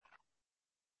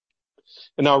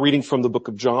And now reading from the book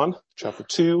of John, chapter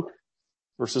 2,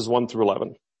 verses 1 through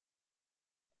 11.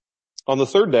 On the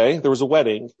third day, there was a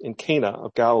wedding in Cana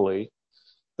of Galilee,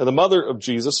 and the mother of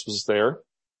Jesus was there.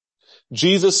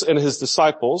 Jesus and his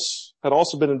disciples had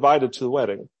also been invited to the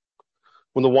wedding.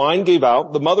 When the wine gave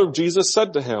out, the mother of Jesus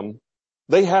said to him,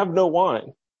 "They have no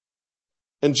wine."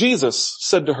 And Jesus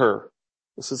said to her,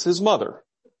 this is his mother,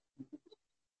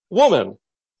 "Woman,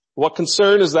 what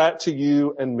concern is that to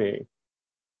you and me?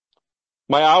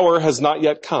 My hour has not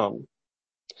yet come."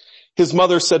 His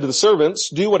mother said to the servants,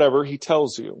 "Do whatever he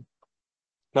tells you."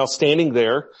 Now standing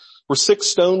there were 6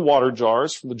 stone water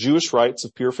jars from the Jewish rites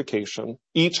of purification,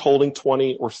 each holding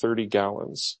 20 or 30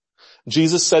 gallons.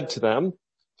 Jesus said to them,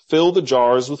 "Fill the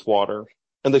jars with water,"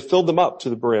 and they filled them up to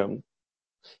the brim.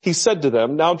 He said to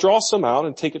them, "Now draw some out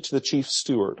and take it to the chief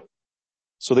steward."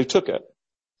 So they took it.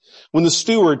 When the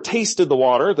steward tasted the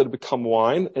water that had become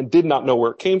wine and did not know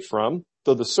where it came from,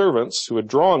 though the servants who had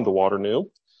drawn the water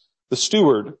knew, the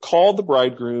steward called the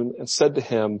bridegroom and said to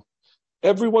him,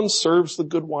 "Everyone serves the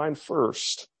good wine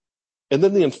first, and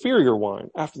then the inferior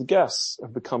wine after the guests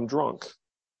have become drunk.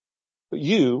 But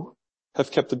you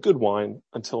have kept the good wine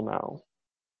until now."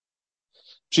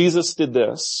 Jesus did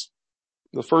this,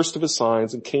 the first of his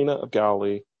signs in Cana of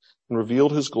Galilee, and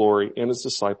revealed his glory, and his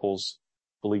disciples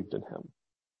believed in him.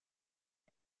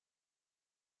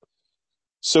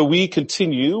 So we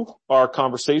continue our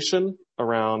conversation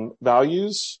around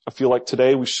values. I feel like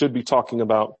today we should be talking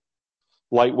about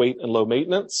lightweight and low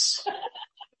maintenance.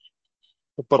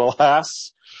 But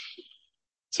alas,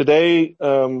 today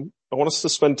I want us to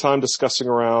spend time discussing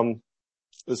around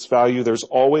this value. There's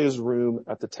always room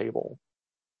at the table.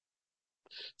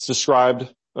 It's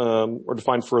described or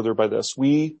defined further by this.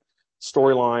 We,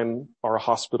 Storyline, are a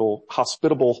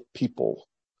hospitable people,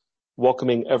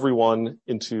 welcoming everyone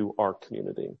into our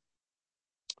community.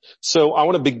 So I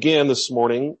want to begin this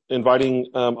morning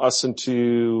inviting us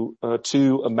into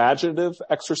 2 imaginative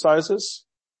exercises.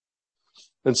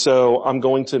 And so I'm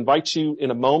going to invite you in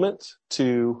a moment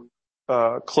to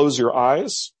close your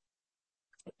eyes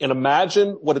and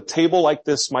imagine what a table like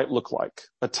this might look like,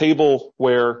 a table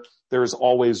where there is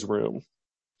always room.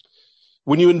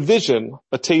 When you envision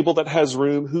a table that has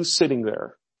room, who's sitting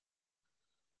there?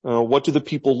 What do the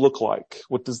people look like?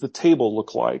 What does the table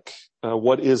look like?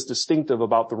 What is distinctive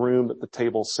about the room that the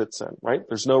table sits in, right?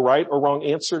 There's no right or wrong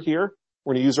answer here.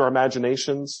 We're going to use our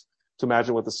imaginations to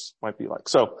imagine what this might be like.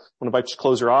 So I'm going to invite you to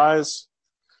close your eyes,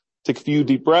 take a few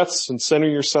deep breaths, and center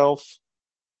yourself.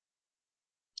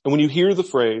 And when you hear the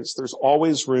phrase, "There's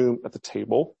always room at the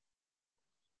table,"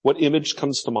 what image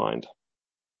comes to mind?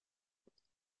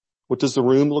 What does the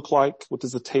room look like? What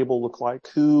does the table look like?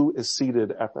 Who is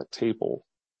seated at that table?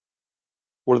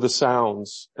 What are the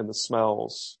sounds and the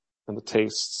smells and the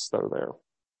tastes that are there? I'll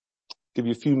give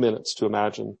you a few minutes to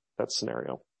imagine that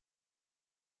scenario.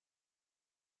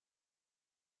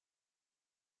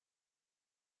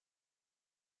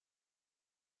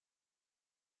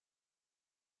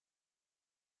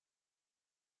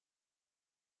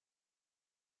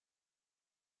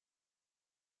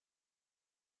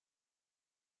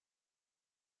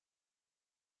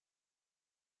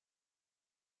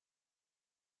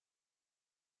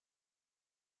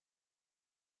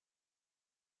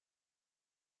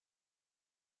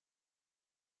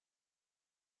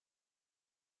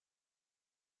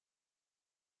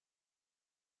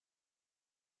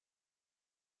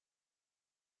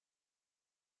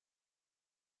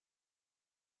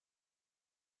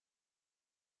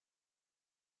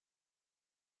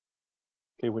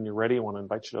 Okay, when you're ready, I want to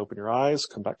invite you to open your eyes,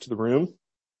 come back to the room.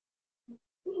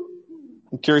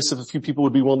 I'm curious if a few people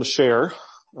would be willing to share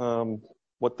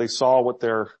what they saw, what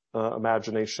their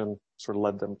imagination sort of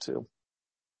led them to.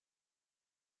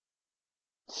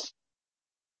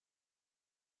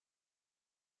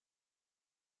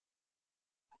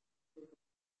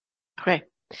 Okay.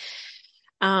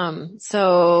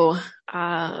 So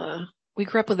we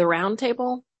grew up with a round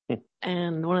table.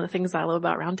 And one of the things I love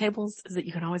about round tables is that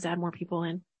you can always add more people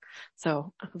in.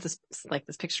 So this, like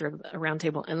this picture of a round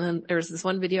table. And then there's this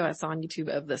one video I saw on YouTube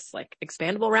of this like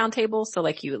expandable round table. So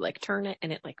like you would like turn it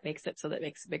and it like makes it so that it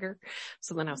makes it bigger.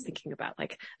 So then I was thinking about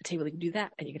like a table, you could do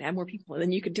that and you could add more people and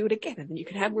then you could do it again and then you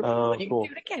could add more people and you could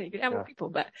do it again and you could add more people.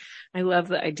 But I love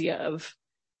the idea of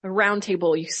a round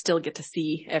table. You still get to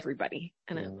see everybody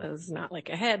and it was not like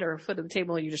a head or a foot of the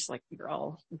table. You just like, you're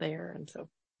all there. And so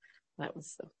that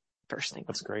was the first thing.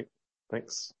 That's great.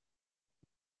 Thanks.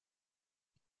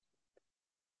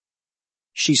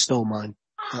 She stole mine.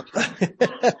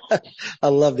 I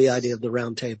love the idea of the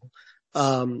round table.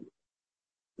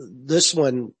 This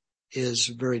one is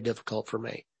very difficult for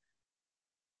me.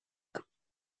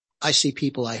 I see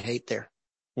people I hate there.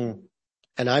 Mm.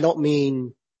 And I don't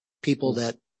mean people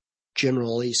that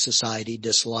generally society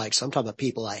dislikes. I'm talking about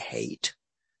people I hate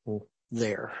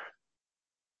there.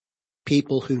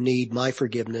 People who need my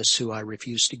forgiveness, who I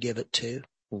refuse to give it to.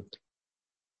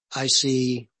 I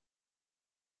see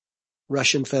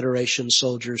Russian Federation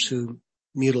soldiers who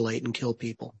mutilate and kill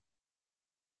people,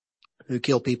 who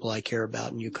kill people I care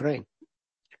about in Ukraine.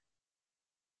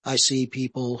 I see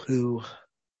people who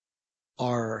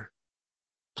are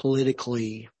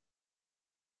politically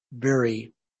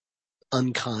very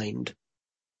unkind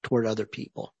toward other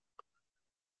people.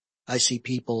 I see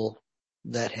people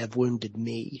that have wounded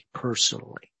me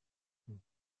personally.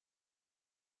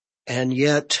 And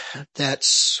yet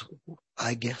that's,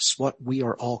 I guess, what we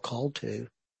are all called to,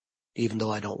 even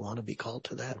though I don't want to be called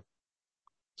to that.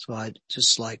 So I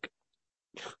just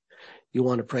you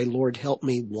want to pray, Lord, help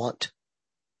me want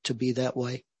to be that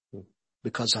way,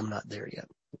 because I'm not there yet.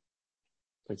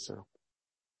 Thanks, Sarah.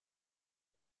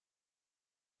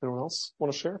 Anyone else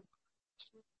want to share?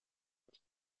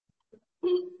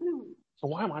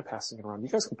 Why am I passing it around? You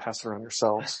guys can pass it around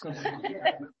yourselves.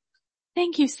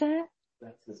 Thank you, sir.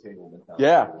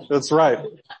 Yeah, that's right.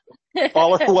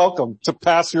 All are welcome to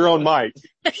pass your own mic.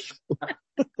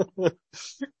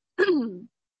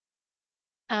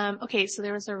 Okay, so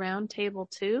there was a round table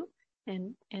too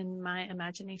in my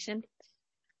imagination.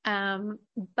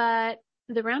 But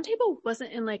the round table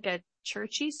wasn't in like a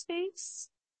churchy space.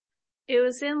 It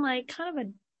was in like kind of a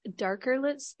darker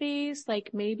lit space.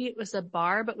 Like maybe it was a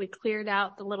bar, but we cleared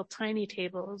out the little tiny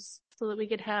tables so that we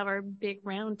could have our big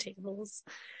round tables.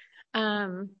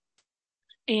 And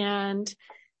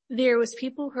there was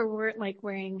people who weren't like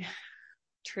wearing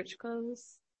church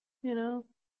clothes, you know.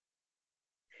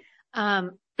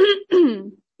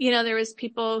 There was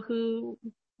people who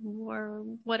wore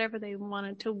whatever they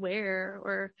wanted to wear,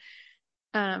 or,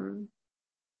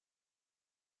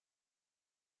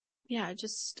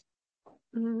 just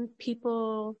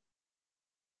people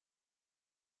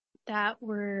that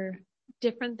were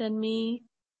different than me,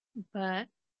 but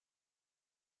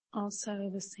also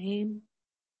the same.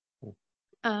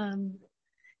 And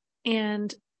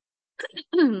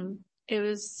it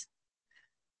was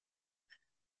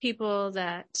people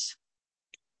that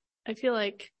I feel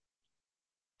like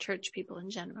church people in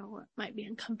general might be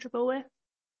uncomfortable with.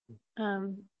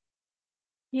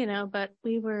 But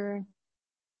we were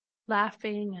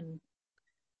laughing and,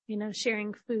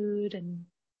 sharing food and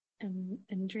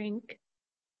drink.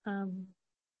 And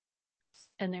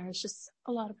there was just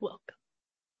a lot of welcome.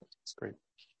 That's great.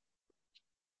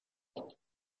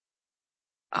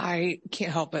 I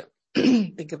can't help but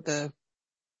think of the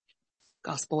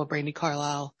Gospel of Brandi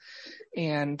Carlile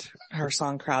and her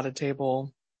song Crowded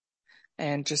Table,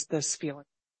 and just this feeling.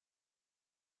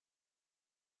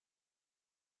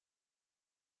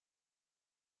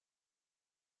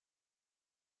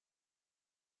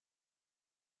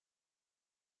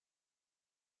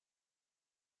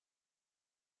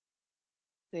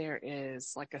 There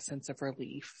is like a sense of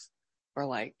relief, or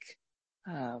like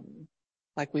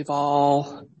we've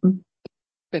all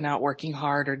been out working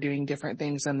hard or doing different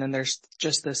things. And then there's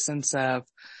just this sense of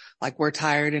like, we're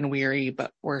tired and weary,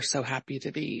 but we're so happy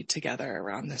to be together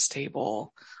around this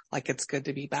table. Like, it's good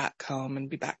to be back home and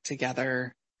be back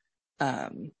together.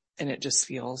 And it just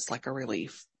feels like a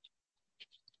relief.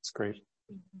 It's great.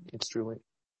 It's truly.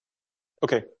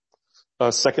 Okay.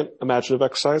 Second imaginative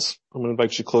exercise. I'm going to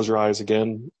invite you to close your eyes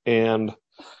again and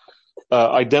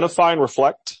identify and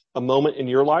reflect a moment in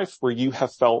your life where you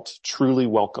have felt truly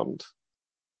welcomed.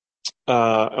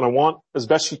 And I want, as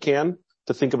best you can,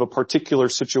 to think of a particular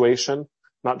situation,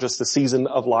 not just a season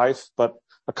of life, but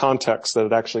a context that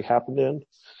it actually happened in.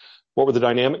 What were the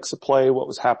dynamics at play? What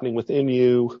was happening within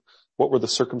you? What were the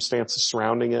circumstances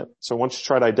surrounding it? So I want you to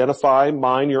try to identify,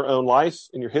 mine your own life,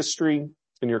 in your history,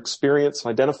 in your experience,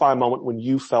 and identify a moment when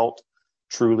you felt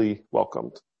truly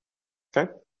welcomed. Okay?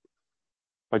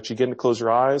 I invite you again to close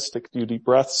your eyes, take a few deep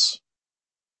breaths.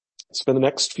 Spend the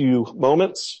next few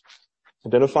moments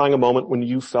identifying a moment when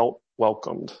you felt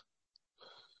welcomed.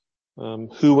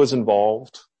 Who was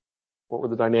involved? What were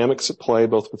the dynamics at play,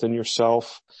 both within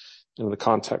yourself and in the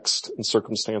context and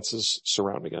circumstances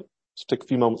surrounding it? So take a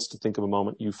few moments to think of a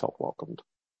moment you felt welcomed.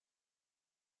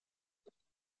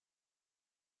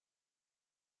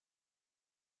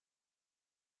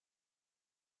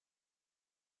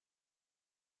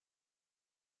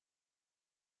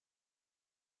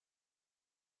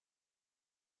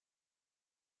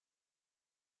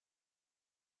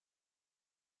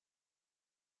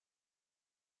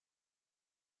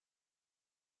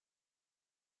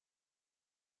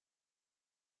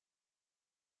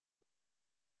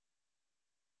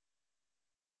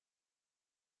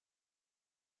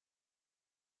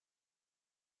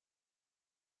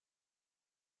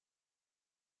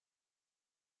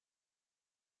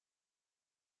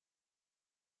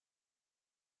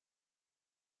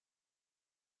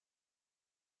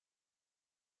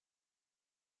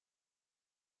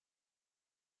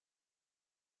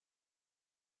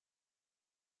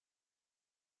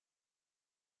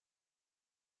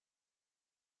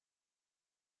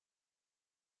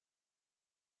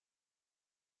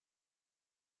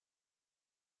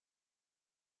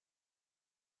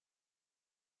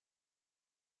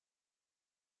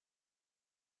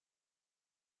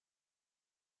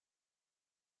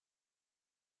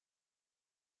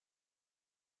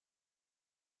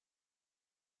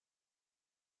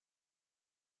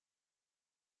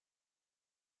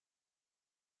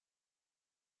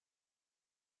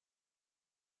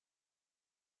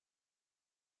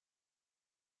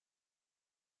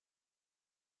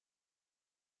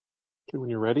 Okay, when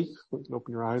you're ready, you can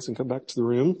open your eyes and come back to the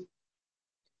room.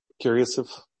 Curious if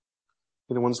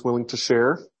anyone's willing to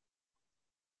share.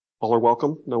 All are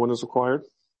welcome. No one is required.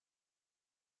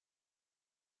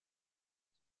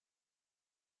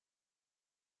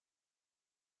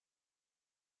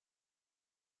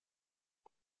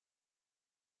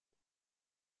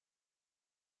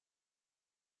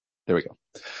 There we go.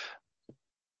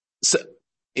 So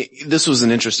this was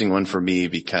an interesting one for me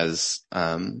because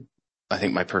I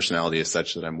think my personality is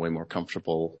such that I'm way more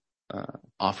comfortable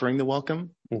offering the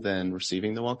welcome than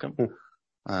receiving the welcome.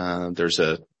 There's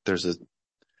a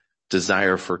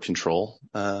desire for control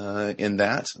in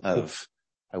that of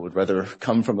I would rather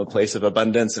come from a place of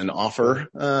abundance and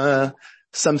offer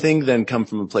something than come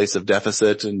from a place of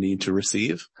deficit and need to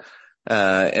receive.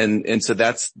 And so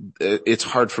it's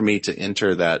hard for me to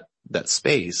enter that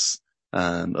space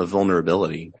of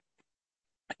vulnerability.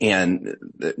 And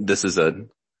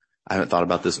I haven't thought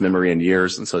about this memory in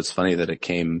years, and so it's funny that it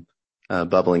came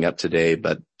bubbling up today.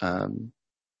 But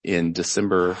in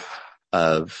December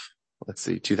of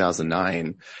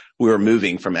 2009, we were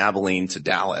moving from Abilene to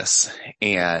Dallas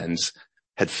and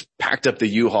had packed up the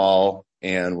U-Haul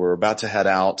and we're about to head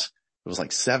out. It was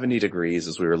like 70 degrees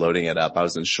as we were loading it up. I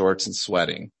was in shorts and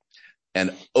sweating.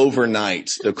 And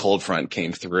overnight, the cold front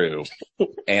came through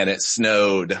and it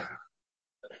snowed.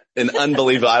 An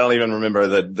unbelievable, I don't even remember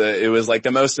it was like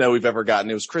the most snow we've ever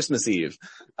gotten. It was Christmas Eve.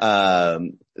 The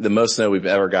most snow we've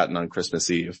ever gotten on Christmas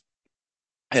Eve.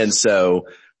 And so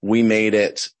we made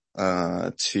it,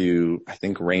 to, I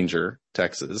think, Ranger,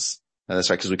 Texas. That's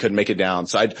right, because we couldn't make it down.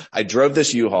 So I drove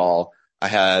this U-Haul. I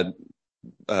had,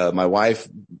 my wife,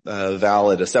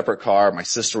 Val, had a separate car. My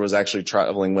sister was actually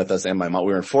traveling with us and my mom.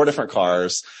 We were in 4 different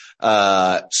cars,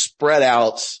 spread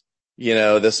out. You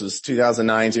know, this was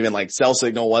 2009, so even like cell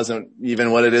signal wasn't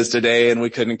even what it is today and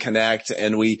we couldn't connect.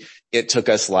 And it took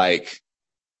us like,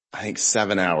 I think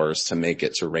 7 hours to make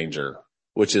it to Ranger,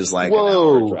 which is like an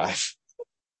hour drive.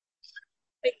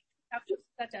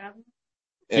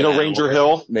 You know, Ranger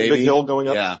Hill, maybe. Big hill going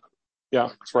up. Yeah,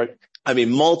 that's right. I mean,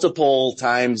 multiple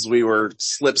times we were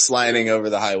slip sliding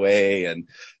over the highway and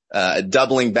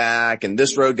doubling back, and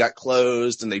this road got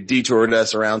closed and they detoured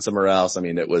us around somewhere else. I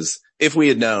mean, if we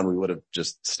had known, we would have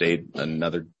just stayed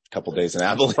another couple days in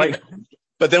Abilene. Right.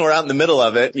 But then we're out in the middle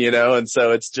of it, you know, and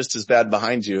so it's just as bad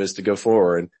behind you as to go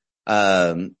forward.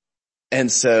 And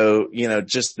so, you know,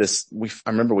 just this,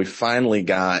 I remember we finally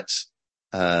got,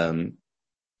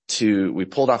 we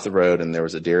pulled off the road and there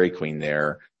was a Dairy Queen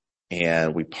there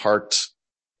and we parked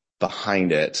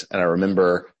behind it. And I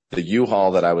remember the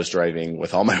U-Haul that I was driving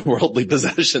with all my worldly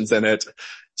possessions in it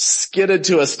skidded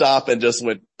to a stop and just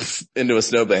went into a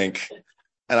snowbank.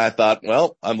 And I thought,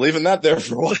 well, I'm leaving that there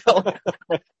for a while.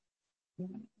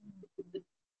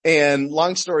 And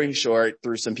long story short,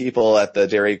 through some people at the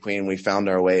Dairy Queen, we found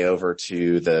our way over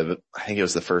to I think it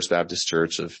was the First Baptist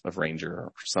Church of Ranger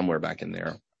or somewhere back in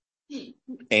there.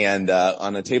 And,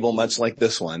 on a table much like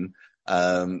this one,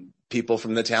 people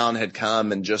from the town had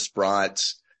come and just brought,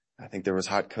 I think there was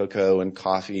hot cocoa and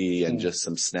coffee and just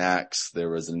some snacks.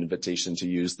 There was an invitation to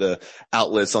use the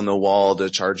outlets on the wall to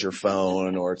charge your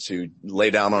phone or to lay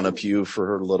down on a pew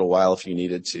for a little while if you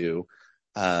needed to.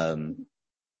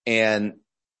 And,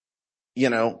 you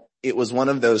know, it was one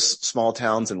of those small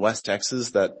towns in West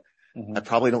Texas that I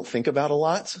probably don't think about a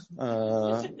lot.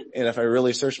 And if I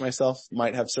really search myself,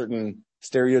 might have certain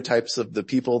stereotypes of the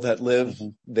people that live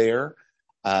there.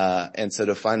 And so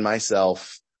to find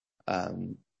myself,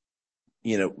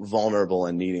 you know, vulnerable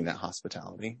and needing that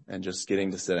hospitality and just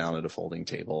getting to sit down at a folding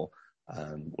table,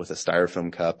 with a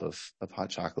styrofoam cup of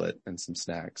hot chocolate and some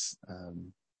snacks,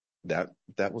 that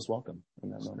was welcome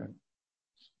in that moment.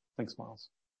 Thanks, Miles.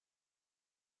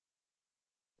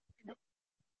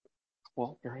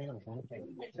 Well, here I am.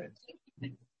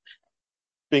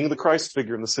 Being the Christ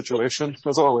figure in the situation,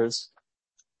 as always.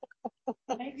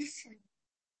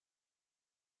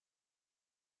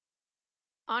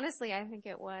 Honestly, I think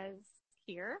it was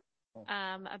here,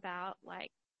 about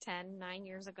like 9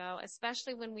 years ago,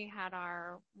 especially when we had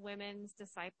our women's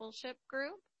discipleship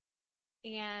group.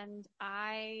 And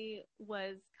I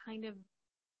was kind of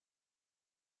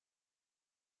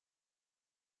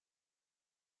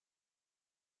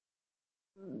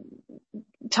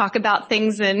talk about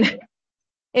things in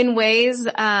ways,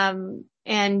 and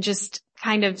just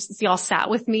kind of y'all sat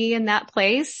with me in that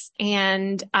place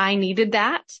and I needed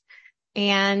that.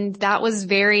 And that was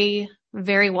very,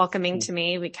 very welcoming to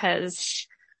me because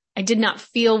I did not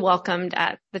feel welcomed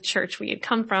at the church we had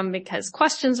come from because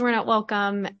questions were not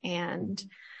welcome and,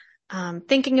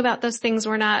 thinking about those things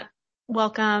were not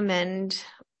welcome. And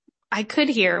I could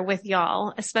hear with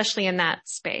y'all, especially in that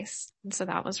space. And so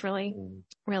that was really,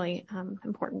 really,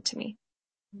 important to me.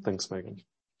 Thanks, Megan.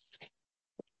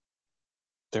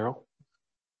 Daryl?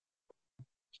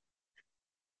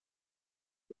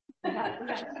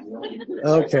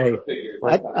 Okay.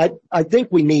 I think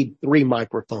we need 3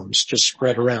 microphones just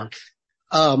spread around.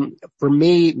 For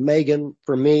me, Megan,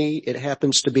 it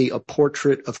happens to be a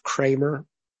portrait of Kramer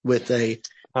with a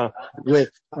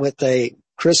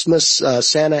Christmas,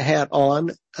 Santa hat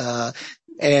on,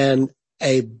 and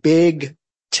a big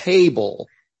table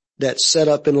that's set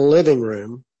up in the living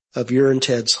room of your and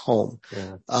Ted's home.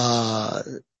 Yeah.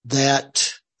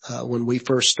 When we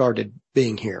first started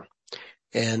being here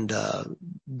and,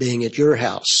 being at your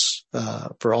house,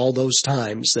 for all those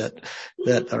times that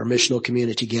our missional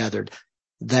community gathered,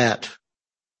 that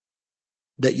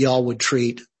y'all would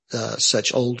treat,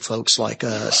 such old folks like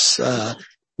us,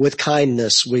 with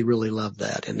kindness. We really love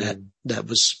that. And that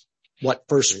was what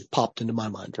first popped into my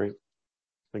mind. Great.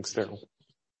 Thanks, Daryl.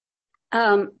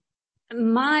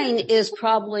 Mine is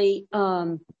probably,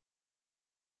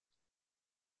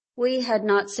 we had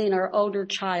not seen our older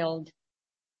child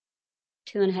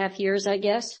 2.5 years, I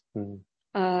guess,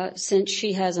 since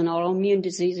she has an autoimmune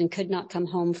disease and could not come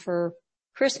home for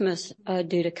Christmas,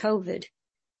 due to COVID.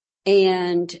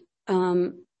 And,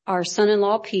 our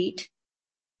son-in-law, Pete,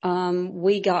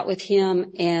 we got with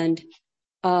him and,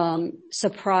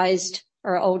 surprised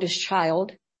our oldest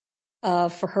child,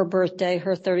 for her birthday,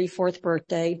 her 34th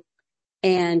birthday.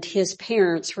 And his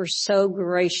parents were so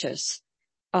gracious,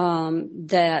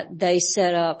 that they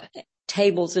set up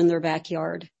tables in their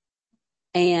backyard.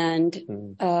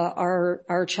 And,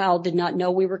 our child did not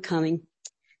know we were coming.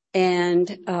 And,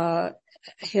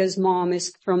 his mom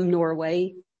is from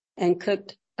Norway and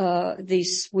cooked,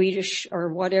 these Swedish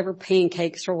or whatever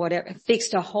pancakes or whatever,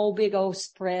 fixed a whole big old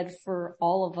spread for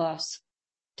all of us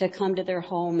to come to their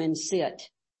home and sit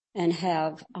and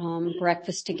have,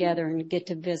 breakfast together and get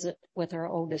to visit with our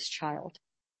oldest child.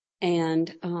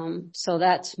 And, so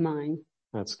that's mine.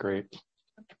 That's great.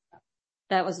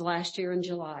 That was last year in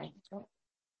July.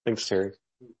 Thanks, Terry.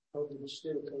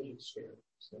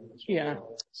 Yeah.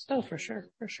 Oh, for sure.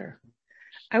 For sure.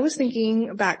 I was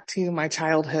thinking back to my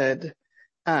childhood.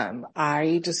 We had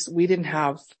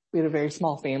a very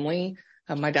small family.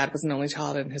 My dad was an only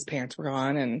child and his parents were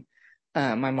gone. And,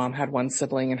 my mom had one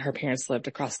sibling and her parents lived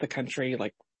across the country,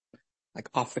 like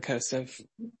off the coast of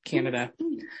Canada.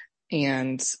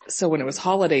 And so when it was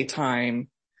holiday time,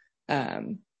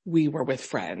 we were with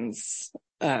friends,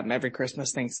 every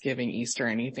Christmas, Thanksgiving, Easter,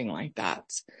 anything like that.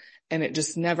 And it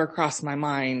just never crossed my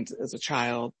mind as a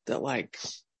child that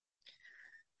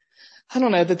I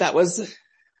don't know that was,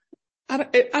 I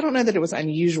don't know that it was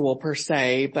unusual per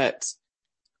se, but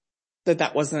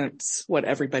that wasn't what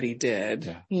everybody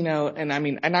did, and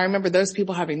and I remember those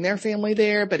people having their family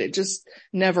there, but it just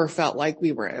never felt like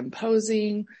we were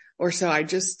imposing or so. I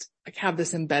just have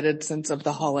this embedded sense of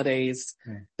the holidays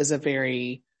as a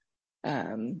very,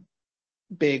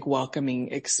 big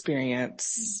welcoming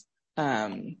experience,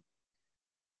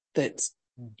 that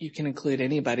you can include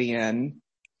anybody in.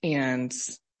 And,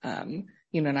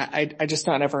 and I just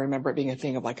don't ever remember it being a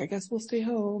thing of I guess we'll stay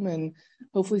home and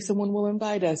hopefully someone will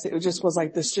invite us. It just was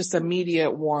this just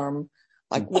immediate warm,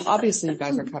 well, obviously you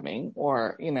guys are coming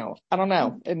or, I don't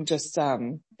know. And just,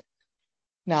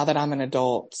 now that I'm an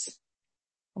adult,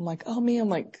 I'm oh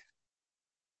man,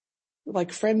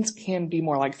 friends can be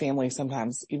more like family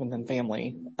sometimes even than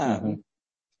family.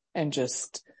 And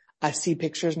just, I see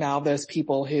pictures now of those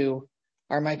people who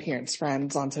are my parents'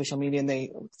 friends on social media and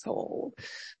they look so old,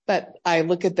 but I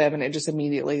look at them and it just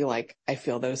immediately, I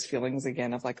feel those feelings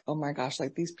again of oh my gosh,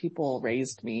 these people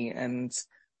raised me and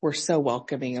were so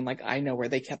welcoming. And I know where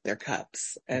they kept their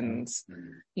cups and,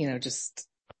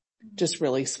 just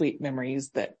really sweet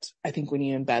memories that I think when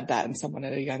you embed that in someone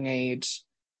at a young age,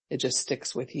 it just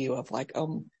sticks with you of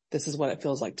this is what it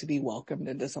feels like to be welcomed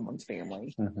into someone's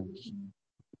family.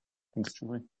 Thanks,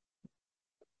 Julie.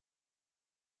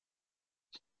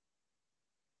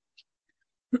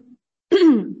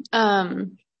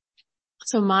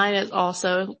 So mine is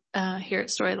also, here at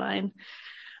Storyline.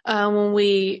 When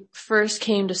we first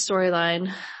came to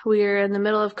Storyline, we were in the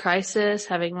middle of crisis,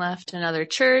 having left another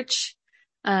church.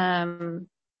 As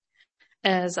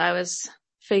I was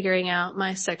figuring out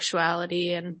my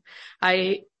sexuality, and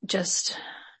I just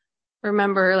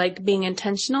remember being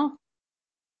intentional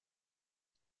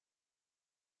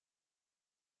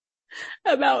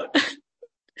about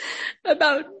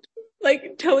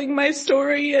telling my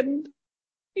story and,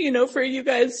 for you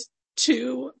guys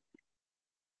to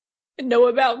know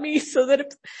about me so that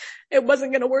if it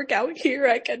wasn't going to work out here,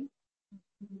 I could,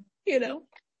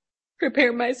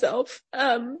 prepare myself.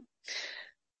 And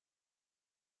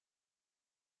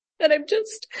I've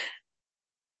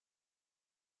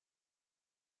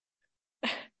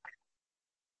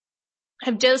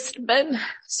just been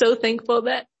so thankful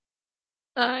that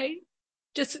I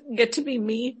just get to be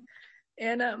me,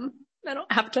 and I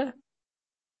don't have to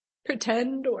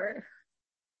pretend or,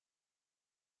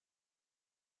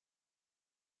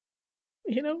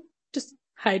 just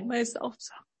hide myself.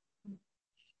 So.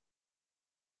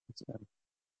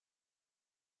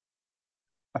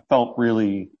 I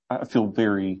feel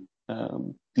very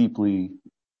deeply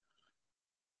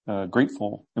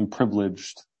grateful and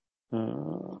privileged,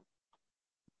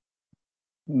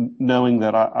 knowing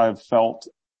that I've felt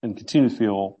and continue to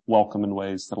feel welcome in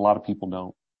ways that a lot of people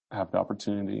don't have the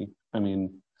opportunity. I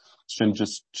mean, Jim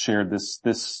just shared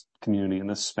this community in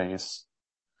this space,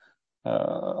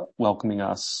 welcoming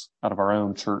us out of our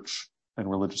own church and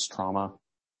religious trauma.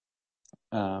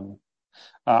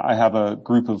 I have a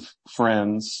group of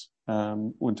friends,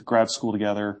 went to grad school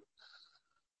together,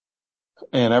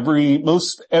 and every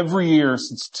year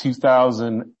since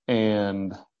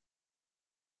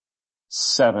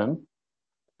 2007,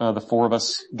 the four of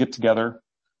us get together.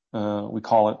 We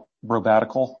call it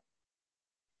Brobatical.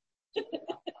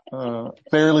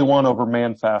 Barely won over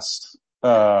Manfest.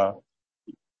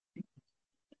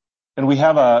 And we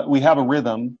have a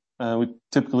rhythm. We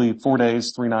typically 4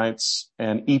 days, 3 nights,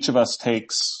 and each of us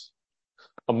takes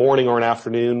a morning or an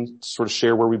afternoon to sort of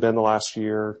share where we've been the last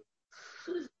year.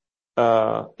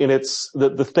 And it's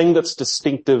the thing that's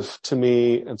distinctive to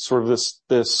me, and sort of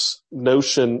this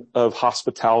notion of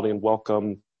hospitality and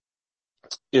welcome,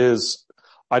 is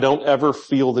I don't ever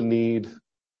feel the need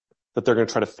that they're going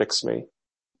to try to fix me.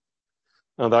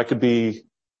 That I could be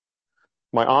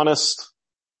my honest,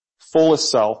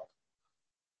 fullest self,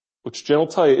 which Jen will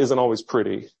tell you isn't always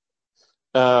pretty.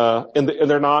 And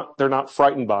they're not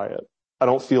frightened by it. I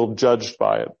don't feel judged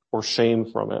by it or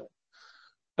shamed from it.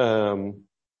 And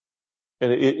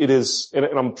it is, and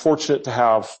I'm fortunate to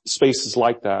have spaces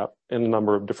like that in a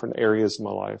number of different areas in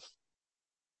my life.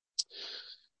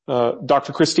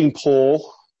 Dr. Christine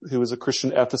Pohl, who is a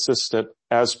Christian ethicist at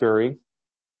Asbury,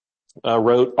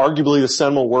 wrote arguably the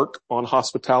seminal work on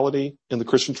hospitality in the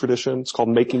Christian tradition. It's called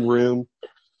Making Room,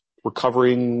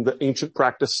 Recovering the Ancient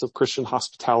Practice of Christian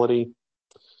Hospitality.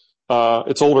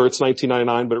 It's older, it's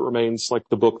 1999, but it remains like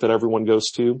the book that everyone goes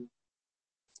to.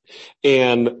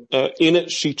 And in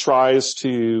it, she tries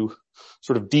to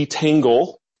sort of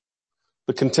detangle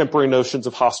the contemporary notions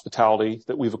of hospitality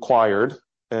that we've acquired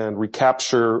and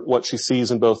recapture what she sees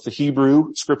in both the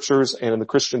Hebrew scriptures and in the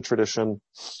Christian tradition.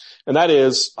 And that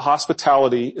is,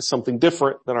 hospitality is something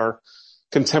different than our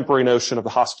contemporary notion of the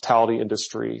hospitality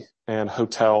industry and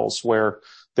hotels, where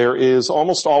there is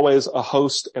almost always a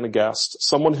host and a guest,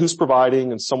 someone who's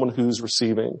providing and someone who's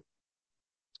receiving.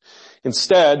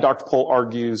 Instead, Dr. Pohl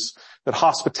argues that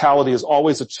hospitality is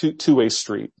always a two-way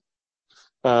street,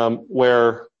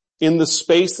 where in the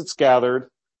space that's gathered,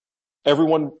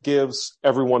 everyone gives,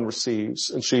 everyone receives.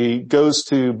 And she goes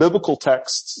to biblical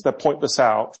texts that point this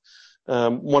out.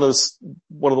 One of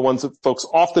the ones that folks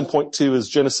often point to is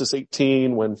Genesis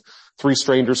 18, when 3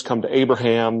 strangers come to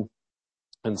Abraham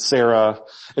and Sarah.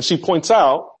 And she points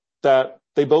out that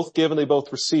they both give and they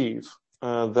both receive.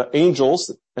 The angels,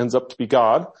 that ends up to be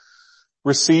God,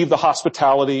 receive the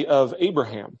hospitality of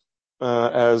Abraham,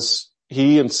 as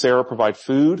he and Sarah provide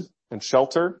food and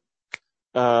shelter.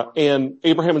 And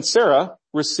Abraham and Sarah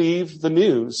receive the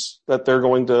news that they're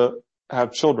going to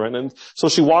have children. And so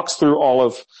she walks through all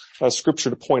of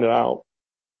scripture to point it out.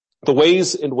 The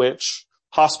ways in which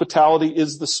hospitality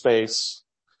is the space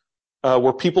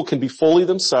where people can be fully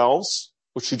themselves,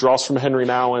 which she draws from Henry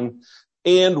Nouwen,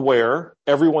 and where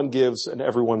everyone gives and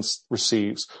everyone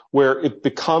receives, where it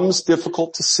becomes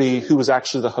difficult to see who is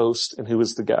actually the host and who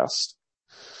is the guest.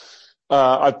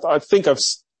 I think I've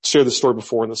shared this story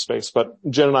before in this space, but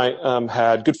Jen and I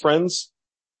had good friends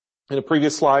in a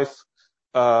previous life,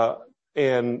 and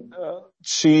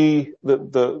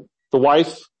the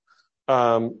wife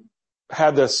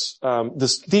had this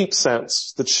deep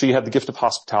sense that she had the gift of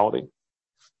hospitality.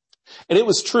 And it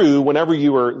was true whenever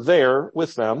you were there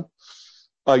with them.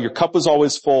 Your cup was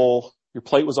always full, your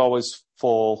plate was always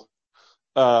full.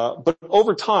 But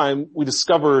over time, we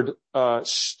discovered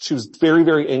she was very,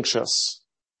 very anxious.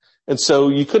 And so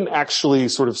you couldn't actually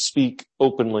sort of speak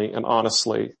openly and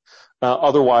honestly.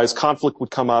 Otherwise, conflict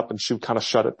would come up and she would kind of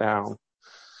shut it down.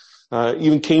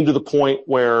 Even came to the point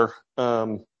where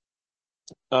there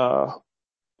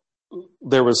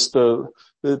was the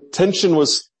tension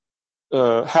was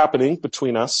happening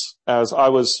between us, as I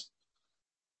was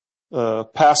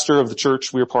pastor of the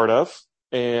church we were part of,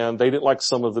 and they didn't like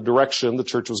some of the direction the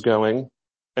church was going.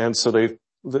 And so they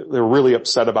were really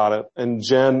upset about it. And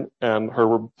Jen and her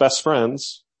were best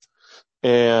friends.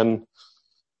 And,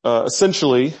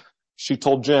 essentially she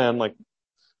told Jen, like,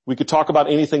 we could talk about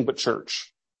anything but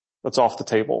church. That's off the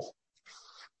table.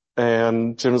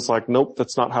 And Jen was like, nope,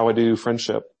 that's not how I do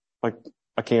friendship. Like,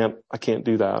 I can't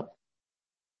do that.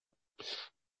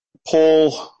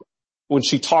 Paul, when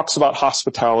she talks about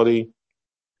hospitality,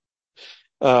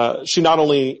 she not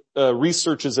only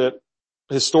researches it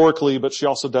historically, but she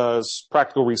also does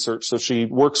practical research. So she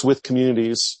works with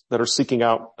communities that are seeking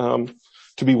out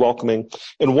to be welcoming.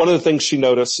 And one of the things she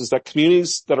noticed is that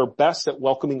communities that are best at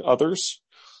welcoming others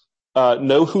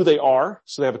know who they are,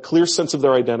 so they have a clear sense of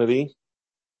their identity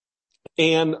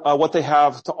and what they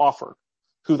have to offer,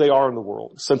 who they are in the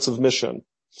world, a sense of mission.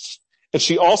 And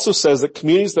she also says that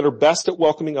communities that are best at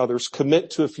welcoming others commit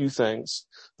to a few things.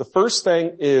 The first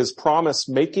thing is promise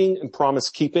making and promise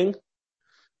keeping.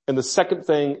 And the second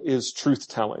thing is truth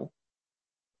telling.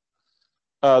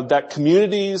 That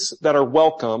communities that are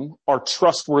welcome are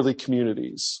trustworthy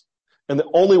communities. And the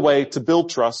only way to build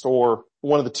trust, or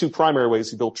one of the two primary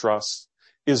ways you build trust,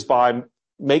 is by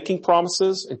making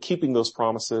promises and keeping those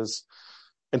promises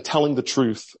and telling the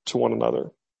truth to one another.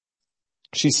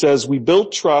 She says, we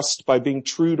build trust by being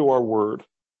true to our word,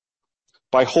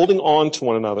 by holding on to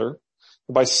one another,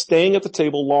 and by staying at the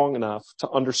table long enough to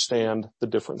understand the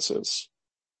differences.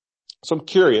 So I'm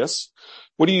curious,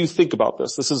 what do you think about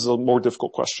this? This is a more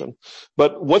difficult question.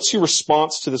 But what's your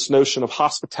response to this notion of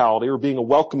hospitality, or being a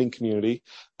welcoming community,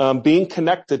 being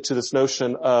connected to this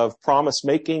notion of promise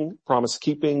making, promise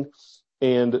keeping,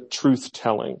 and truth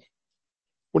telling?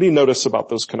 What do you notice about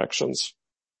those connections?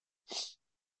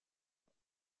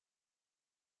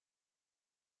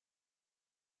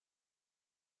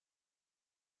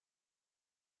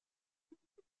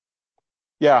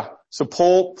 Yeah, so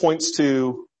Paul points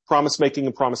to promise making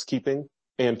and promise keeping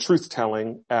and truth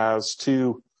telling as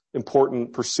two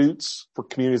important pursuits for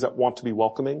communities that want to be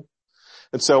welcoming.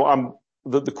 And so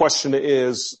the question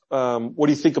is, what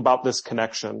do you think about this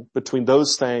connection between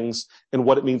those things and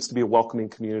what it means to be a welcoming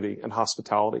community and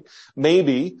hospitality?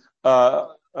 Maybe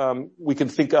we can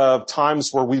think of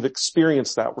times where we've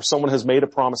experienced that, where someone has made a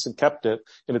promise and kept it,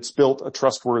 and it's built a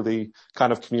trustworthy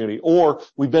kind of community. Or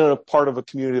we've been in a part of a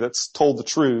community that's told the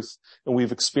truth, and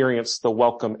we've experienced the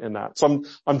welcome in that. So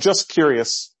I'm just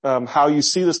curious how you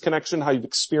see this connection, how you've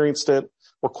experienced it,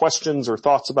 or questions or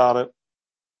thoughts about it.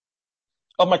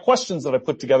 Of my questions that I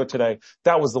put together today,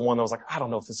 that was the one I was like, I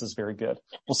don't know if this is very good.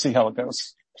 We'll see how it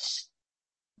goes.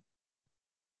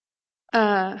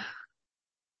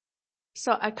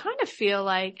 So I kind of feel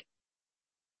like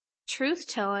truth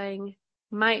telling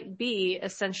might be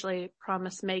essentially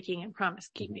promise making and promise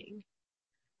keeping,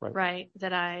 right?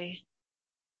 That I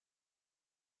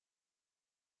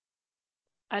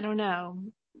don't know,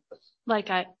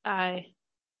 like I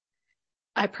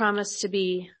promise to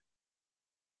be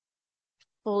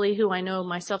fully who I know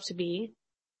myself to be,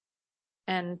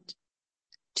 and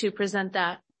to present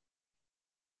that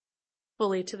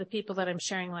fully to the people that I'm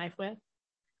sharing life with.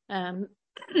 And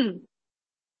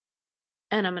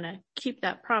I'm going to keep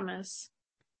that promise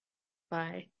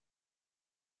by,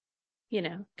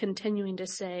 continuing to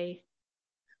say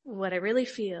what I really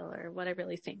feel or what I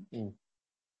really think.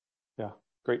 Yeah.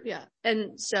 Great. Yeah.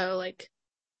 And so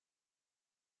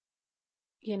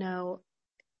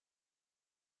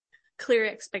clear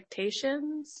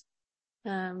expectations,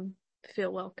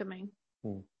 feel welcoming.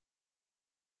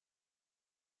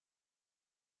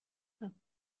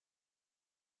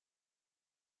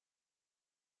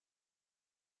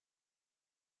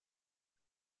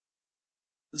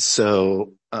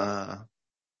 So, I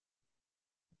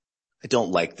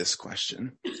don't like this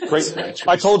question. Great.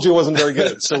 I told you it wasn't very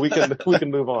good, so we can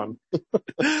move on.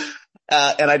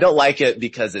 And I don't like it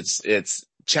because it's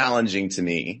challenging to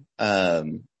me.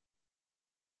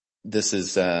 This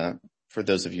is, for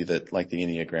those of you that like the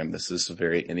Enneagram, this is a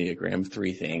very Enneagram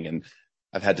 3 thing. And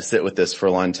I've had to sit with this for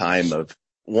a long time. Of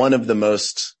one of the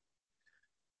most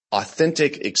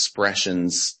authentic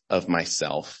expressions of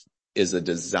myself is a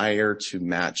desire to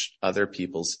match other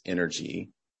people's energy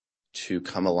to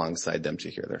come alongside them to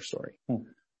hear their story.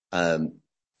 To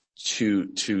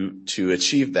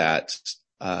achieve that,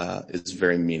 is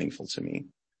very meaningful to me.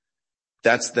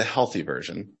 That's the healthy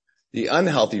version. The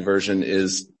unhealthy version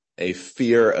is a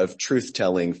fear of truth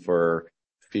telling for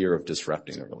fear of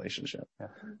disrupting the relationship,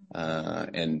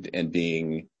 and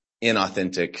being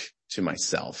inauthentic to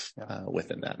myself,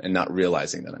 within that, and not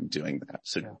realizing that I'm doing that.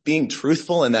 So being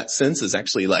truthful in that sense is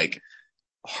actually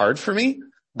hard for me,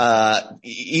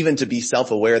 even to be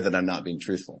self-aware that I'm not being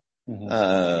truthful.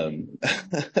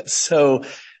 So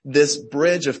this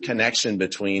bridge of connection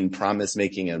between promise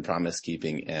making and promise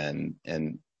keeping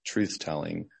and truth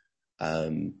telling,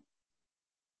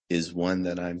 is one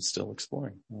that I'm still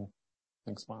exploring.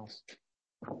 Thanks, Miles.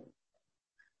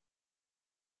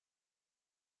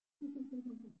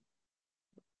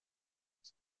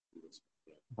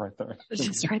 Right there.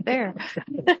 Just right there.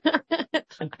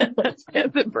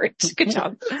 The bridge. Good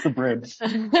job. The bridge.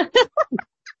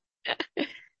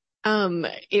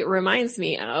 It reminds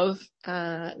me of,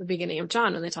 the beginning of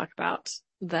John when they talk about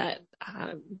that,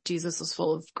 Jesus was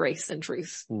full of grace and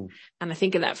truth. And I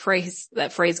think of that phrase,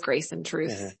 grace and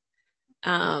truth.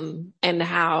 And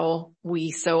how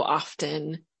we so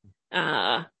often,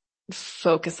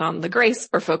 focus on the grace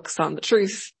or focus on the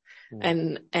truth.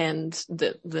 And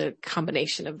the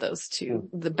combination of those two,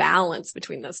 the balance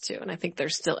between those two. And I think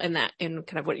there's still in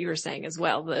kind of what you were saying as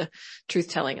well, the truth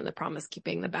telling and the promise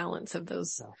keeping, the balance of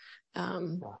those,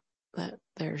 that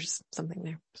there's something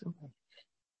there. So.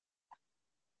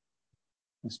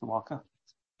 Mr. Walker.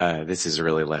 This is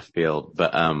really left field,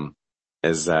 but,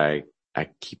 as I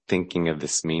keep thinking of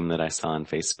this meme that I saw on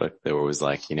Facebook that was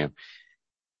like,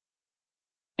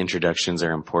 introductions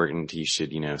are important. You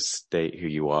should, state who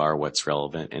you are, what's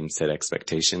relevant, and set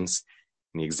expectations.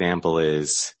 And the example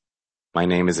is, my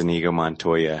name is Inigo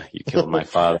Montoya. You killed my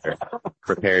father.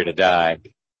 Prepare to die.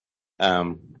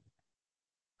 And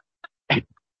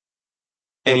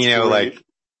like,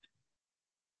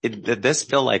 it does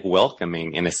feel like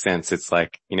welcoming in a sense. It's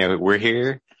like, we're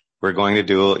here. We're going to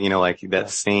do, like that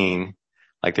scene.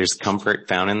 Like there's comfort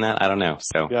found in that. I don't know.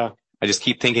 So I just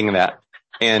keep thinking of that.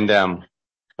 And,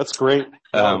 that's great.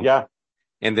 Yeah.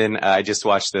 And then I just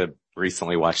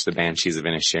recently watched the Banshees of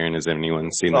Inisherin. Has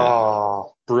anyone seen that?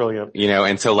 Oh, brilliant.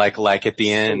 And so like at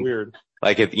the end, so weird.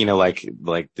 Like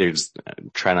like there's,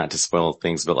 try not to spoil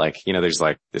things, but like, there's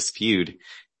like this feud.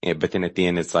 But then at the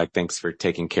end, it's like, thanks for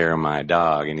taking care of my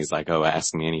dog. And he's like, oh,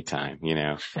 ask me anytime,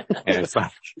 and it's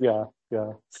like, yeah.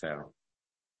 So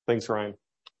thanks, Ryan.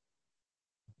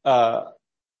 So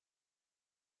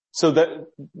that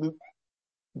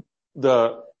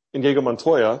the Inigo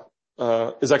Montoya,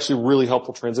 is actually a really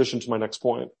helpful transition to my next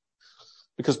point,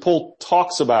 because Paul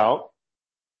talks about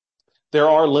there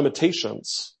are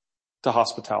limitations to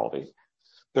hospitality.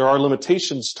 There are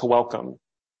limitations to welcome.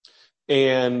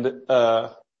 And,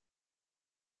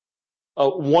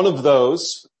 one of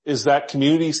those is that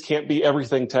communities can't be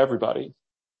everything to everybody.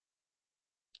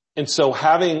 And so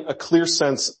having a clear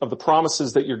sense of the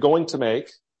promises that you're going to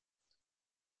make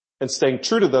and staying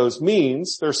true to those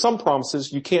means there are some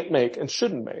promises you can't make and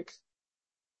shouldn't make.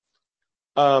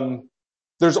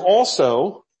 There's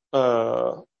also,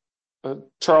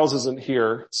 Charles isn't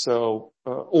here, so,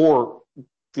 or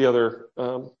the other,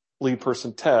 lead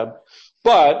person, Ted,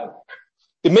 but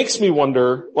it makes me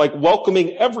wonder, like,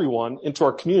 welcoming everyone into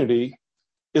our community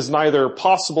is neither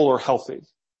possible or healthy,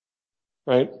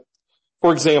 right?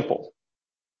 For example,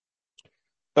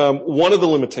 one of the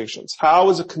limitations,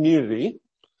 how is a community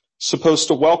supposed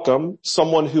to welcome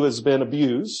someone who has been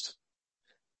abused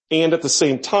and at the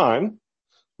same time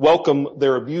welcome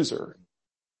their abuser?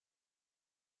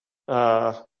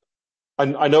 I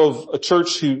know of a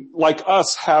church who, like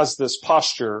us, has this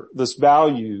posture, this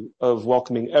value of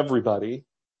welcoming everybody.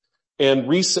 And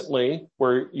recently,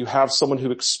 where you have someone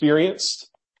who experienced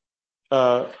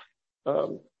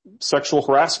sexual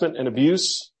harassment and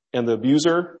abuse, and the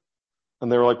abuser,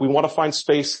 and they're like, we want to find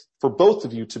space for both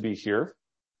of you to be here.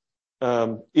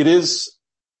 It is,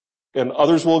 and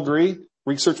others will agree,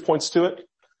 research points to it,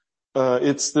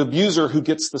 it's the abuser who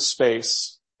gets the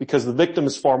space, because the victim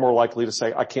is far more likely to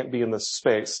say, I can't be in this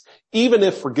space, even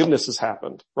if forgiveness has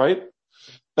happened, right?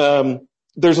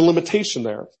 There's a limitation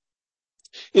there.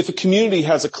 If a community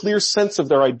has a clear sense of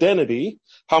their identity,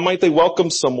 how might they welcome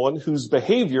someone whose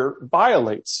behavior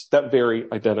violates that very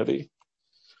identity?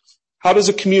 How does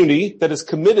a community that is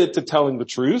committed to telling the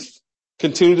truth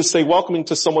continue to stay welcoming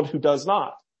to someone who does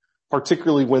not,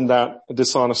 particularly when that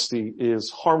dishonesty is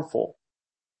harmful?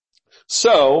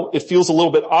 So it feels a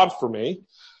little bit odd for me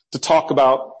to talk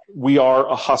about we are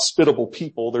a hospitable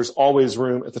people. There's always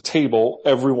room at the table.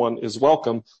 Everyone is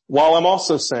welcome. While I'm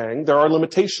also saying there are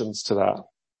limitations to that.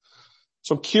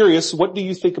 So I'm curious, what do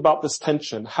you think about this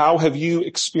tension? How have you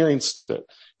experienced it?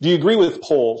 Do you agree with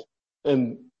Paul?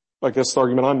 And I guess the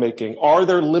argument I'm making, are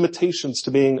there limitations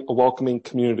to being a welcoming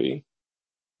community?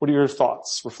 What are your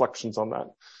thoughts, reflections on that?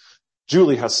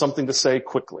 Julie has something to say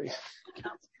quickly.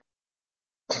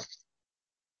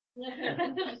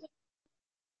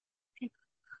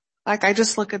 Like, I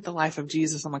just look at the life of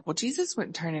Jesus. I'm like, well, Jesus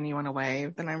wouldn't turn anyone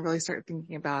away. Then I really start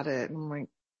thinking about it. And I'm like,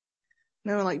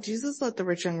 No, like Jesus let the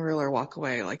rich young ruler walk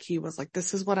away. Like he was like,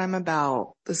 this is what I'm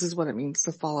about. This is what it means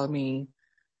to follow me.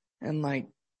 And like,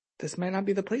 this might not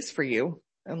be the place for you.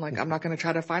 And like, I'm not going to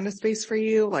try to find a space for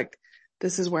you. Like,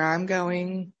 this is where I'm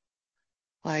going.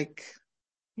 Like,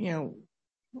 you know,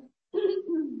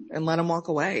 and let him walk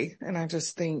away. And I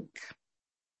just think,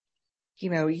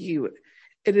 you know,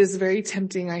 it is very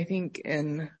tempting, I think,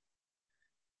 in,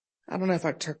 I don't know if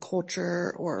it's our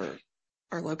culture or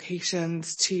our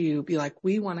locations to be like,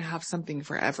 we want to have something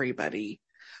for everybody,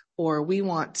 or we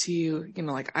want to, you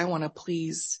know, like, I want to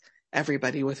please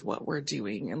everybody with what we're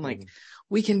doing. And like,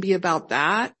 we can be about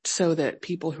that so that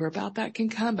people who are about that can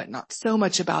come, but not so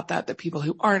much about that people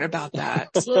who aren't about that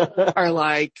are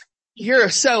like, you're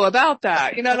so about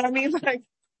that. You know what I mean? Like,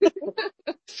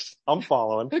 I'm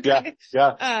following. Okay.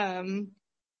 Yeah. And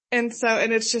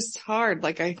it's just hard.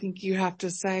 Like, I think you have to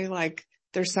say, like,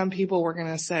 there's some people we're going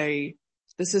to say,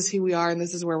 this is who we are and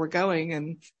this is where we're going,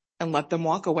 and let them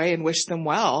walk away and wish them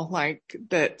well. Like,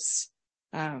 that's,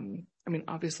 I mean,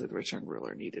 obviously the rich young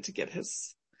ruler needed to get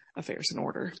his affairs in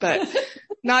order, but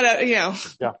not, you know,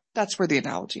 that's where the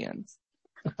analogy ends.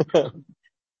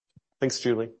 Thanks,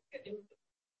 Julie.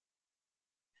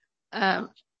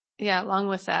 Yeah, along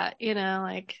with that, you know,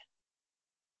 like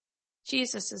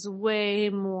Jesus is way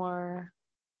more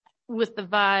with the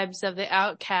vibes of the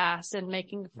outcast and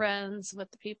making friends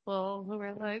with the people who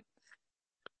are like,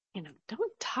 you know,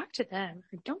 don't talk to them,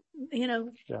 or don't, you know,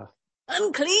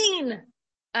 unclean.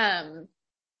 And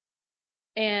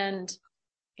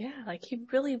yeah, like he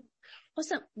really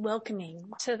wasn't welcoming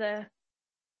to the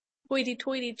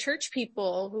hoity-toity church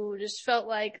people who just felt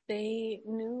like they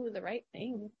knew the right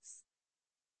things.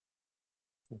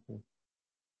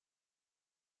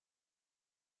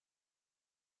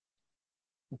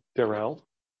 Darrell.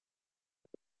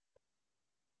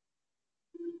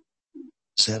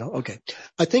 Is that okay?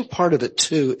 I think part of it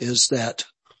too is that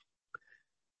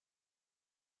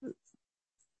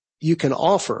you can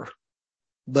offer,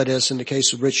 but as in the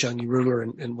case of rich young ruler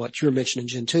and what you're mentioning,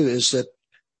 Jen, too, is that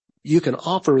you can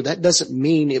offer. That doesn't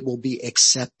mean it will be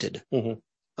accepted.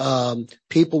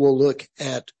 People will look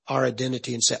at our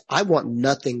identity and say, I want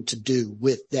nothing to do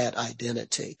with that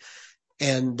identity.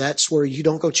 And that's where you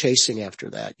don't go chasing after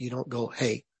that. You don't go,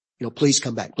 hey, you know, please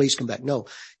come back, please come back. No,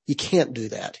 you can't do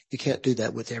that. You can't do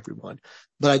that with everyone.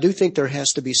 But I do think there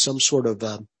has to be some sort of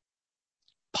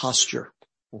posture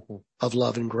of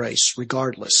love and grace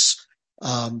regardless.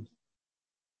 But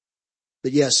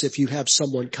yes, if you have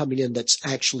someone coming in that's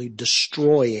actually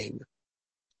destroying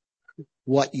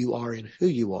what you are and who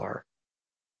you are,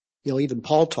 you know, even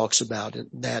Paul talks about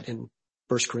that in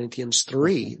 1 Corinthians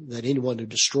 3, that anyone who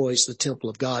destroys the temple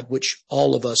of God, which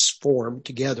all of us form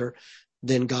together,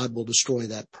 then God will destroy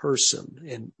that person.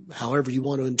 And however you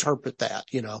want to interpret that,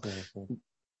 you know,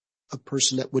 a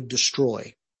person that would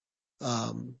destroy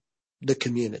the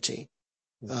community,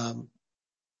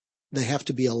 they have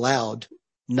to be allowed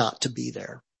not to be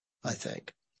there, I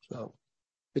think. So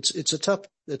it's a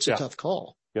tough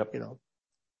call. Yep. You know.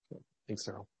 Thanks,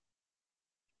 Darrell.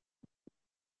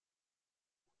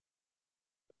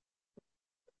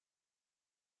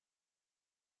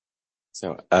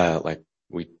 So, like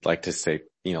we like to say,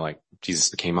 you know, like Jesus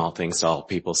became all things to all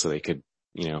people so they could,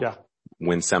 you know,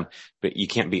 win some, but you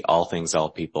can't be all things to all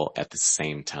people at the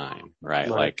same time, right?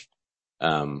 Like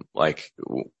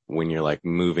when you're like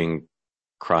moving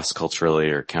cross-culturally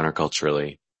or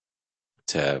counterculturally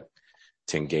to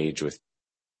engage with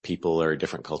people or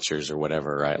different cultures or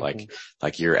whatever, right?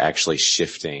 Like you're actually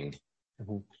shifting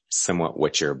somewhat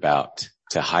what you're about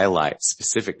to highlight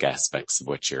specific aspects of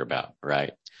what you're about,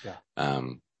 right?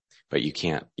 But you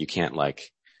can't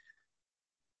like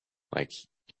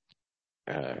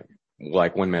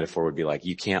one metaphor would be like,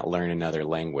 you can't learn another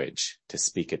language to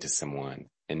speak it to someone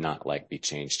and not like be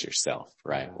changed yourself,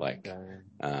 right?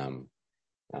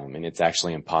 And it's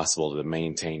actually impossible to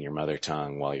maintain your mother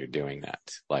tongue while you're doing that.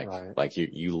 Like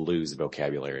you lose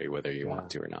vocabulary whether you want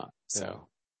to or not. So.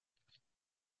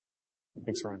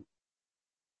 Thanks, Ryan.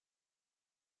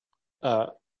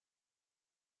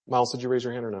 Miles, did you raise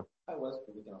your hand or no? I was.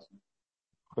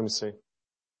 Let me see.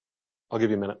 I'll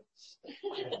give you a minute.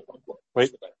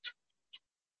 Wait.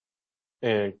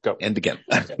 And go. And begin.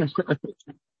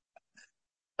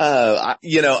 I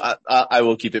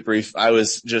will keep it brief. I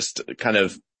was just kind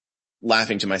of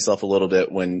laughing to myself a little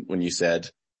bit when you said,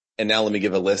 and now let me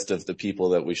give a list of the people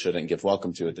that we shouldn't give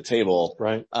welcome to at the table.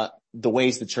 Right. The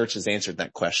ways the church has answered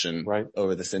that question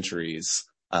over the centuries,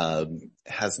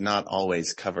 has not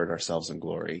always covered ourselves in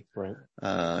glory,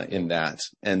 in that.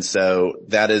 And so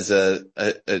that is a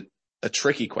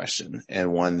tricky question,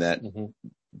 and one that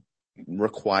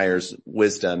requires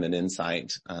wisdom and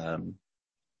insight. And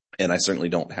I certainly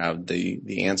don't have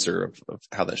the answer of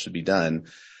how that should be done.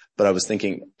 But I was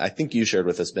thinking, I think you shared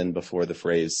with us, Ben, before the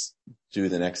phrase, do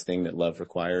the next thing that love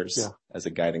requires as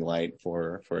a guiding light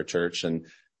for a church. And,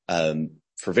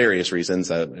 for various reasons,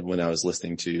 when I was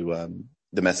listening to,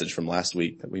 the message from last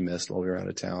week that we missed while we were out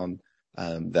of town,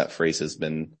 that phrase has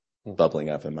been bubbling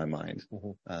up in my mind.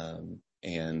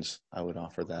 And I would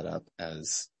offer that up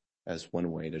as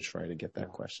one way to try to get that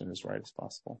question as right as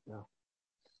possible. Yeah.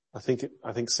 I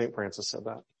think St. Francis said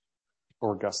that,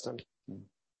 or Augustine.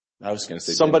 I was going to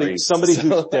say somebody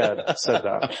who's dead said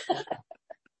that.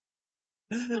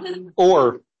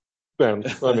 Or Ben.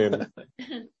 I mean,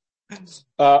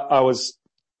 I was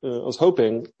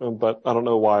hoping, but I don't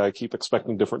know why I keep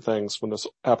expecting different things when this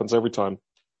happens every time,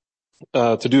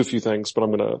 to do a few things, but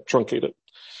I'm going to truncate it.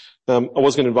 I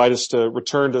was going to invite us to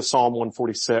return to Psalm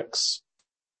 146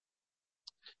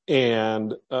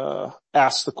 and,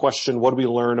 ask the question, what do we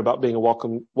learn about being a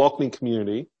welcoming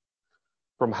community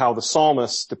from how the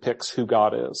psalmist depicts who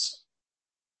God is?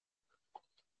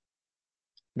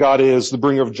 God is the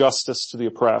bringer of justice to the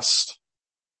oppressed,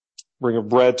 bringer of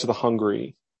bread to the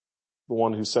hungry, the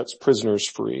one who sets prisoners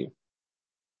free,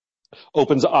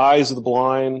 opens the eyes of the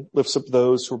blind, lifts up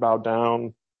those who are bowed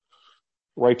down.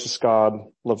 Righteous God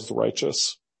loves the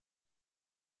righteous,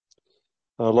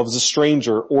 loves the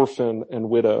stranger, orphan, and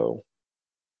widow.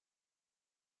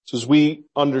 So as we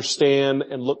understand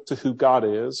and look to who God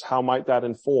is, how might that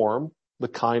inform the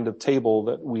kind of table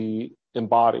that we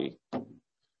embody?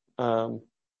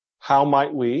 How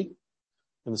might we,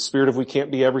 in the spirit of we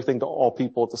can't be everything to all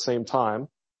people at the same time,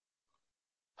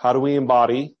 how do we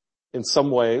embody, in some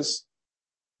ways,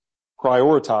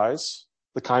 prioritize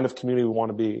the kind of community we want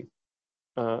to be,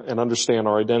 and understand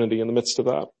our identity in the midst of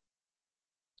that?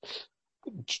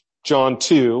 John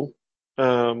 2,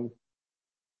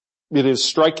 it is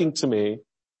striking to me.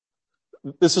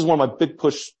 This is one of my big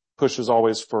pushes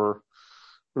always for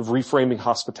reframing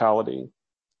hospitality,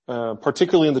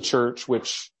 particularly in the church,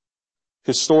 which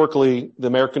historically the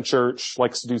American church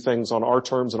likes to do things on our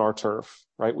terms and our turf,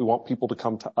 right? We want people to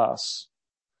come to us.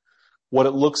 What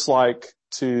it looks like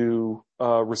to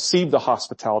receive the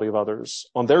hospitality of others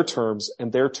on their terms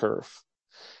and their turf.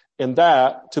 And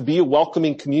that to be a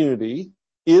welcoming community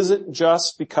isn't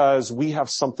just because we have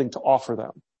something to offer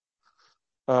them.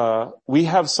 We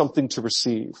have something to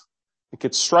receive. It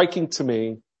gets striking to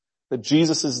me that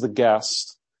Jesus is the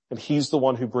guest and he's the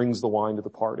one who brings the wine to the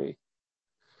party.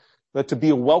 That to be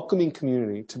a welcoming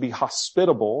community, to be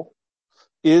hospitable,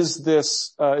 is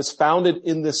founded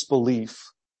in this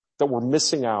belief that we're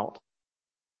missing out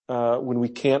when we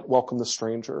can't welcome the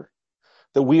stranger.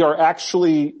 That we are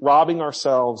actually robbing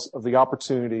ourselves of the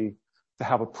opportunity to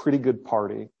have a pretty good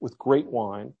party with great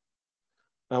wine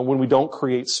when we don't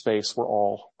create space where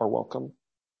all are welcome.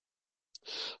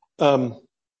 Let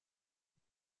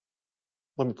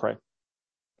me pray.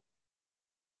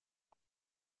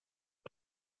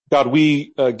 God,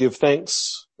 we give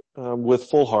thanks with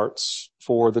full hearts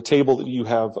for the table that you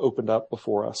have opened up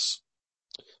before us,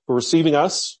 for receiving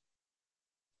us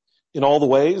in all the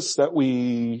ways that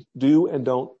we do and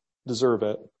don't deserve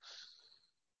it.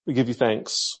 We give you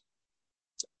thanks.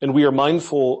 And we are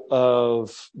mindful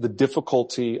of the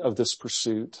difficulty of this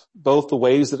pursuit, both the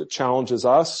ways that it challenges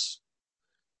us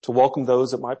to welcome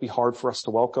those that might be hard for us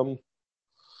to welcome,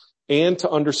 and to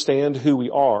understand who we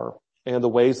are and the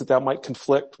ways that that might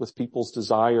conflict with people's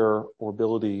desire or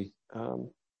ability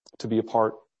to be a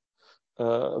part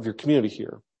of your community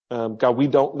here. God, we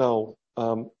don't know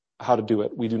how to do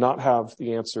it. We do not have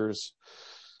the answers,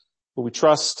 but we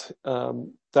trust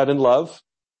that in love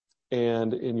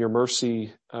and in your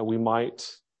mercy, we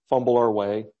might fumble our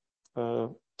way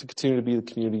to continue to be the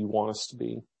community you want us to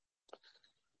be.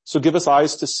 So give us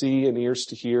eyes to see and ears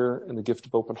to hear and the gift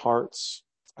of open hearts.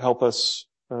 Help us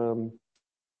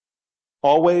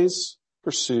always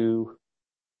pursue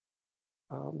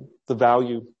the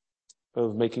value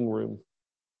of making room,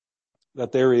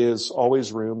 that there is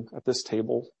always room at this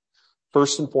table,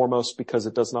 first and foremost because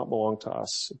it does not belong to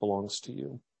us, it belongs to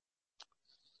you.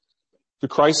 Through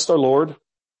Christ our Lord,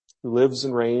 who lives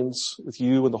and reigns with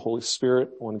you and the Holy Spirit,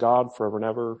 one God, forever and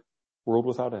ever, world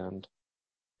without end.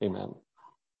 Amen.